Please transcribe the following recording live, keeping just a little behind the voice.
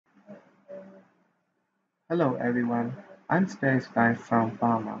Hello everyone, I'm Space Guy from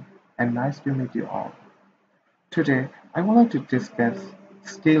Burma and nice to meet you all. Today I would like to discuss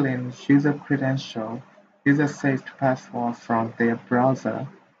stealing user credential, user saved password from their browser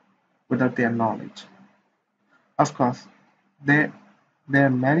without their knowledge. Of course, there, there are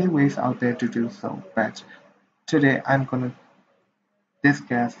many ways out there to do so, but today I'm going to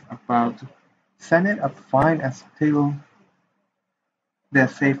discuss about sending a fine and steal their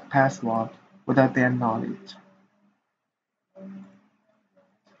saved password without their knowledge.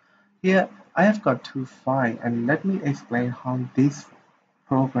 Here I have got two files and let me explain how this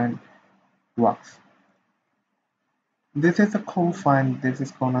program works. This is a code file. This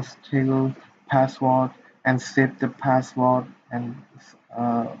is gonna steal password and save the password and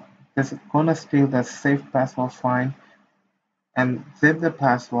uh, this is gonna steal the save password file and save the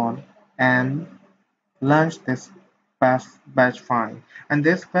password and launch this batch file. And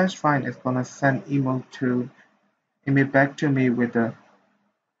this batch file is gonna send email back to me with the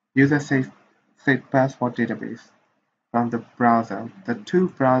user save password database from the browser. The two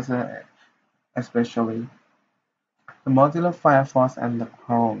browser especially the Mozilla Firefox and the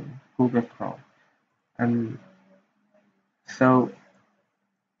Google Chrome. And so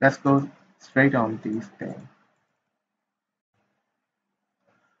let's go straight on these things.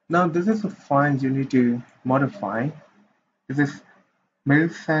 Now this is a file you need to modify. This is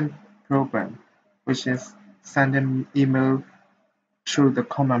mailsend program, which is send an email through the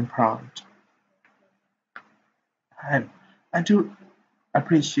command prompt. And I do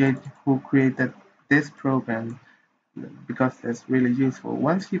appreciate who created this program because it's really useful.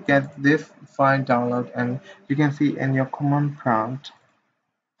 Once you get this file download and you can see in your command prompt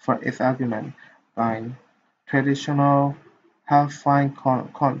for its argument by traditional help find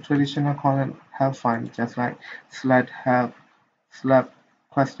traditional colon help find just like select help slash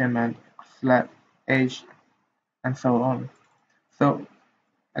question mark slash age and so on. So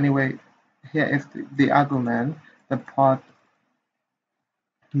anyway, here is the argument, the port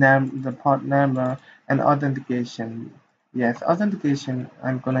name, the port number, and authentication. Yes, authentication.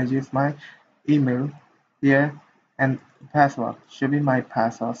 I'm gonna use my email here, and password should be my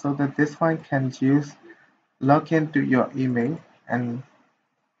password, so that this file can use log into your email and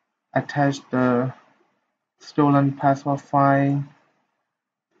attach the stolen password file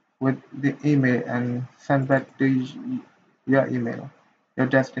with the email and send back to your email, your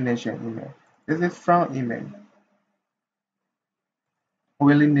destination email. This is from email.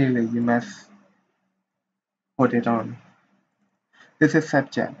 Willy-nilly, you must put it on. This is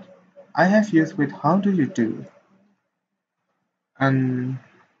subject. I have used with how do you do, and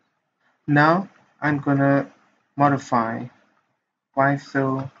now I'm gonna modify why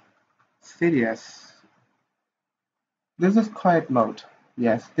so serious. This is quiet mode.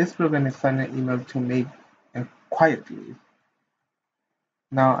 Yes, this program is sending email to me and quietly.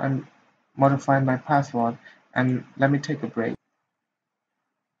 Now I'm modifying my password and let me take a break.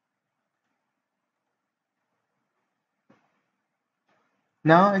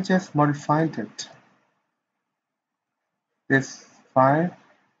 Now I just modified it. This file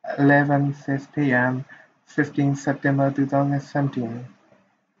 11:06 p.m. 15 September 2017.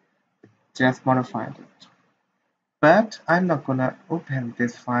 Just modified it. But I'm not gonna open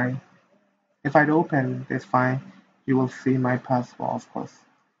this file. If I open this file, you will see my password, of course.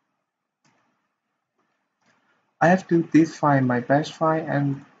 I have to this file, my bash file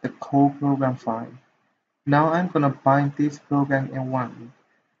and the core program file. Now I'm gonna bind this program in one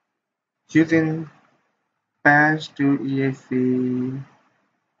using bash to exe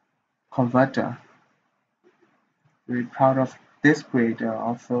converter. Very proud of this creator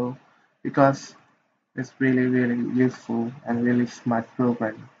also because it's really useful and really smart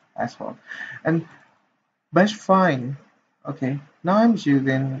program as well. And bash file. Okay, now I'm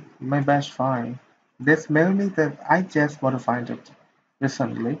using my bash file. This mainly that I just modified it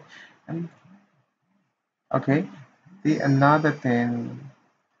recently. And okay, the another thing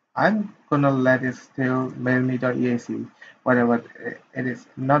I'm gonna let it still mailme.exe, whatever it is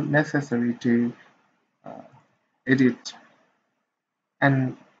not necessary to uh, edit.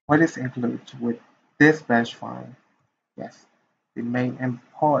 And what is included with this bash file? Yes, the main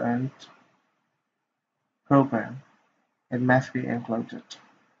important program. It must be included.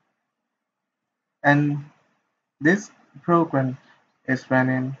 And this program is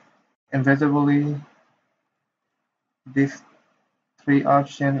running invisibly these three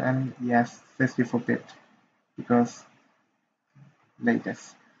option and yes 64-bit because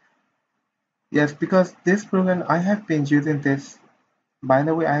latest. Yes, because this program I have been using this. By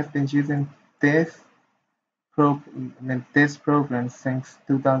the way, I have been using this this program since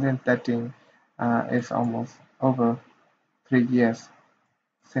 2013. It's almost over 3 years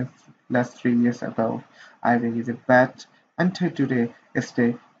since last 3 years ago. I will the bed until today it's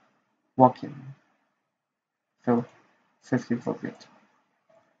still working. So safety for it.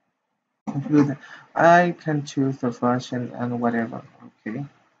 With I can choose the version and whatever. Okay,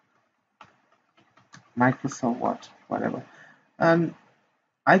 Microsoft Word, whatever. And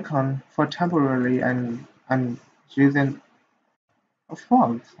icon for temporarily and I'm using a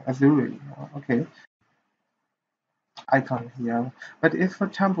font Azure. Okay, icon here. But if for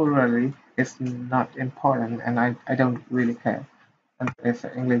temporarily, it's not important and I don't really care. And it's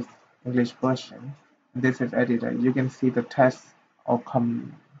an English version. This is editor. You can see the text or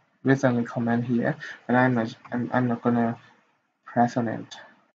recently comment here, but I'm not gonna press on it.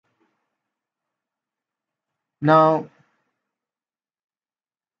 Now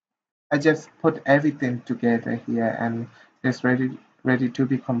I just put everything together here and it's ready to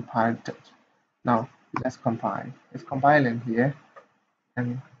be compiled. Now let's compile. It's compiling here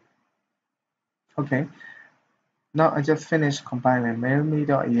and okay. Now I just finished compiling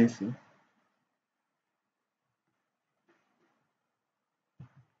mailme.exe.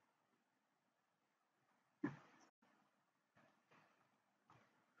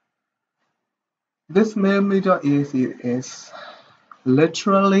 This mailme.exe is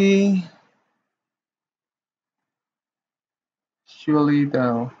literally surely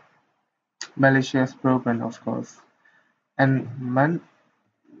the malicious program, of course, and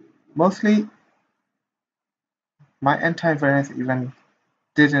mostly my antivirus even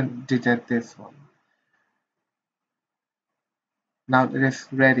didn't detect this one. Now it is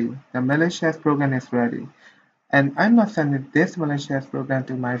ready. The malicious program is ready. And I'm not sending this malicious program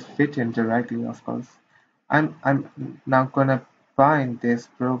to my victim directly, of course. I'm now gonna bind this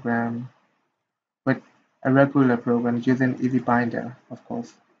program with a regular program using Easy Binder, of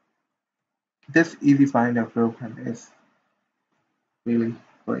course. This Easy Binder program is really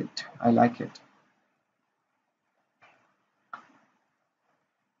great. I like it.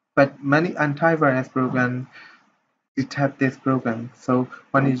 But many antivirus programs detect this program, so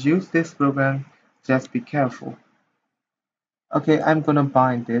when you use this program, just be careful. Okay, I'm gonna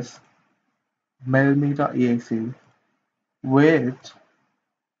bind this mailme.exe with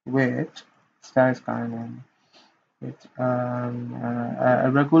with Skyscanner with a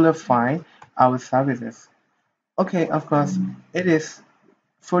regular file our services. Okay, of course, it is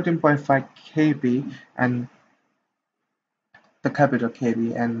 14.5 KB and the capital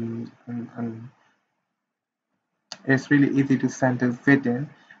KB and it's really easy to send to within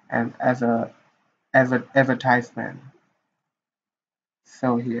and as an advertisement.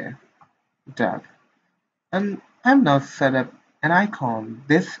 So here, Doug. And I'm now set up an icon.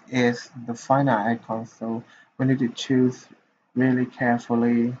 This is the final icon, so we need to choose really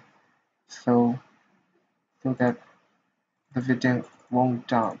carefully so that the video won't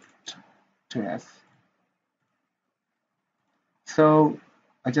dump to us. So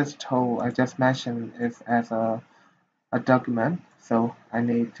I just mentioned it as a document, so I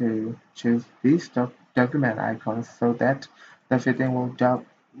need to choose these document icons so that the video will dump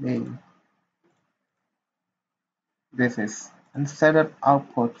me. This is and set up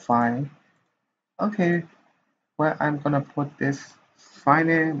output file. Okay, where I'm gonna put this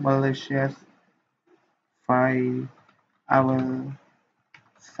final malicious file our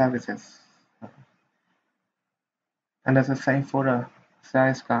services. And there's a same folder,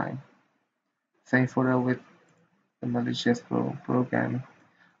 size guy, same folder with the malicious program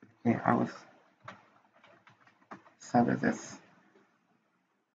in our services.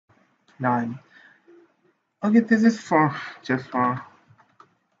 9. Okay, this is for just for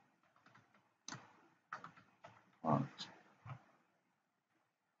uh,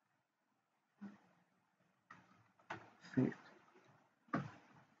 see.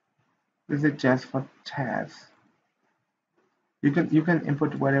 This is just for tests. You can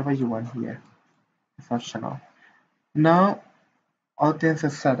input whatever you want here. It's optional. Now all things are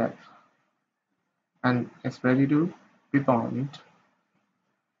set up and it's ready to be bound.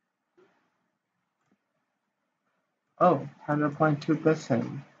 Oh,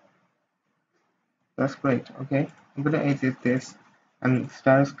 100.2%. That's great. Okay, I'm gonna edit this and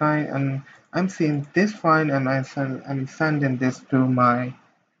start sky and I'm seeing this file and I'm sending this to my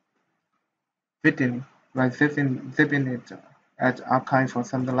within by zipping it at archive or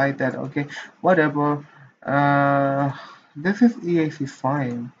something like that. Okay, whatever. This is exe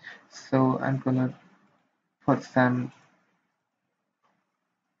fine, so I'm gonna put some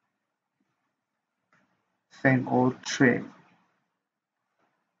same old trick,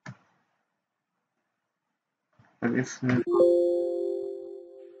 but it's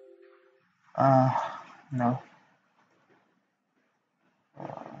Uh, no.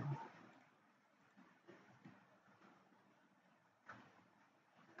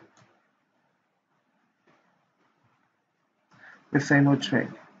 The same old trick.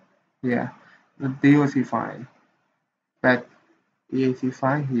 Yeah. The DOC file. But EAC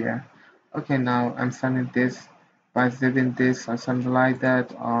file here. Okay, now I'm sending this by zipping this or something like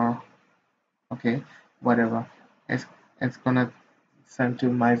that, or okay, whatever. It's gonna send to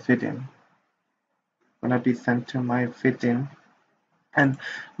my video. Gonna be sent to my video, and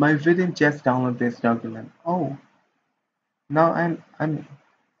my video just download this document. Oh, now I'm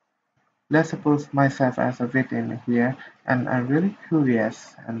let's suppose myself as a victim here, and I'm really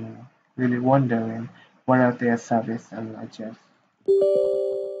curious and really wondering what are their service, and I just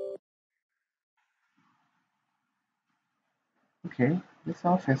okay, this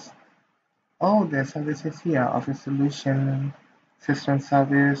office. Oh, their services here: office solution, system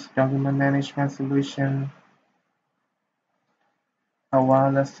service, document management solution, a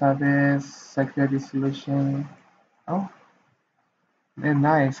wireless service, security solution. Oh, they're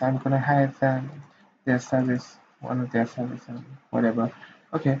nice. I'm gonna hire them. Their service, one of their service, and whatever.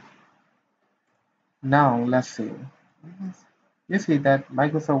 Okay, now let's see. You see that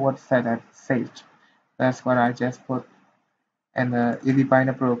Microsoft Word set as saved. That's what I just put in the easy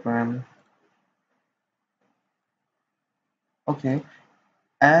binder program. Okay,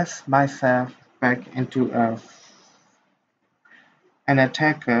 as myself back into an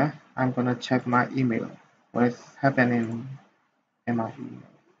attacker, I'm gonna check my email. What's happening in my email?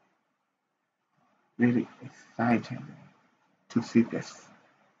 Really exciting to see this.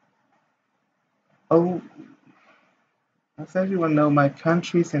 Oh, as everyone know, my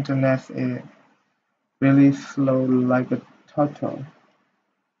country's internet is really slow like a turtle.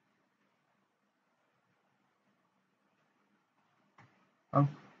 Oh,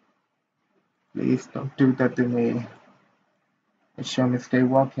 please don't do that to me. It show me stay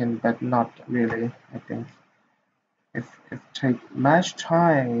walking, but not really, I think. It take much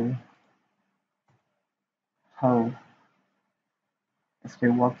time. How stay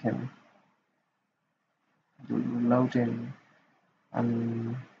walking, do loading,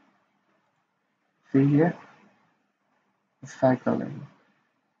 and see here, cycling,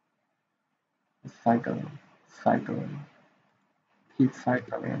 cycling, cycling, keep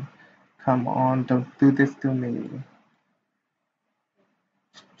cycling. Come on, don't do this to me.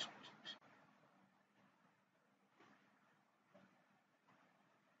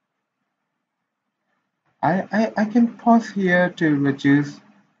 I can pause here to reduce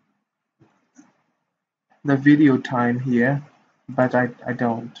the video time here, but I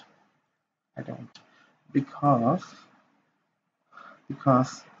don't. I don't. Because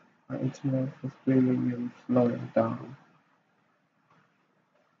because my internet is really, really slowing down.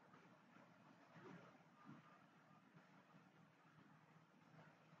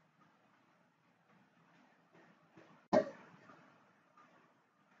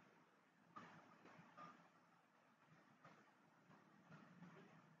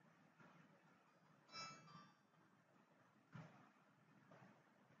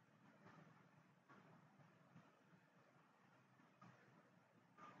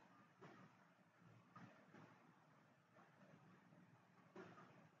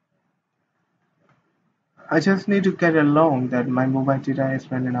 I just need to get along that my mobile data is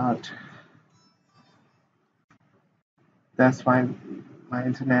running out. That's why my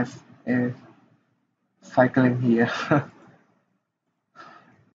internet is cycling here.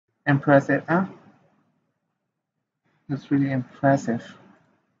 Impressive, huh? It's really impressive.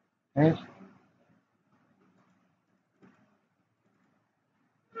 Okay?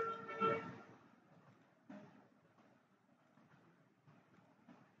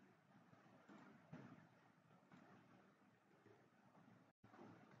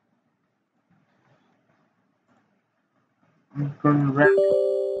 I'm going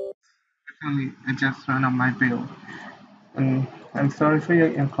randomly. I just run on my bill. And I'm sorry for your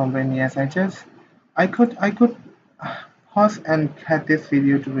inconvenience. I could pause and cut this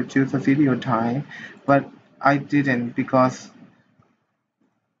video to reduce the video time, but I didn't because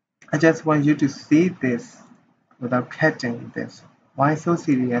I just want you to see this without cutting this. Why so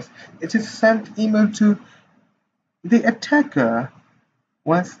serious? It is sent email to the attacker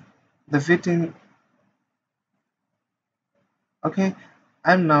once the victim. Okay,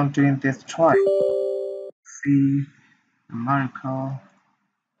 I'm now doing this twice. See the miracle.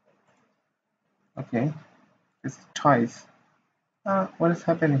 Okay, it's twice. What is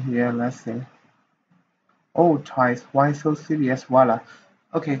happening here? Let's see. Oh, twice. Why so serious? Voila.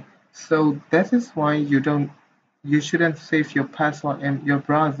 Okay, so that is why you don't. You shouldn't save your password in your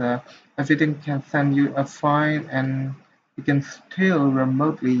browser. Everything can send you a fine and you can still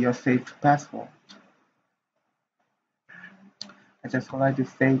remotely your saved password. I just would like to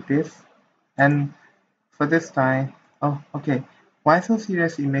say this. And for this time, oh, okay. Why so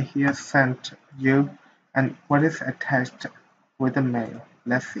serious email here sent you and what is attached with the mail?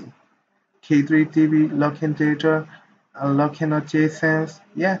 Let's see. K3TV login data, login.json.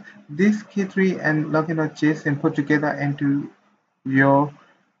 Yeah, this K3 and login.json put together into your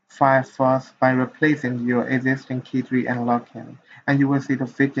Firefox by replacing your existing K3 and login, and you will see the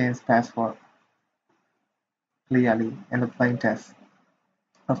victim's password clearly in the plain text.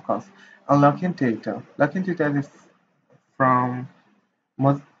 Of course, a login data. Login data is from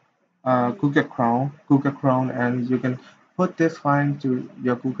most Google Chrome, and you can put this file to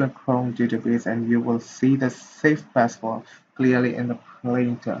your Google Chrome database, and you will see the safe password clearly in the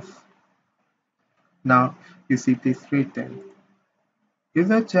plain text. Now you see these three things.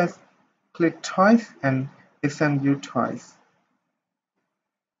 User just click twice and it sends you twice.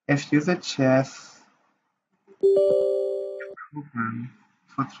 If user checks program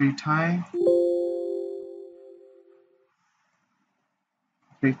for three times,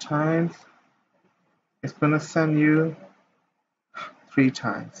 it's gonna send you three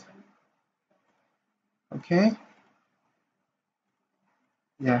times. Okay?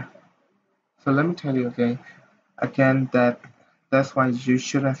 Yeah. So let me tell you again that's why you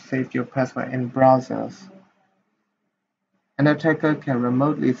shouldn't save your password in browsers. An attacker can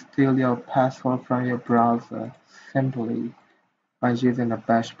remotely steal your password from your browser simply by using a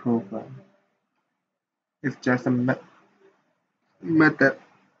bash program. It's just a method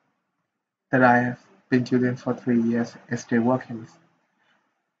that I have been using for 3 years and still working.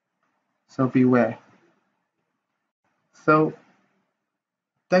 So beware. So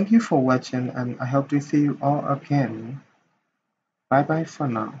thank you for watching and I hope to see you all again. Bye bye for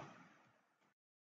now.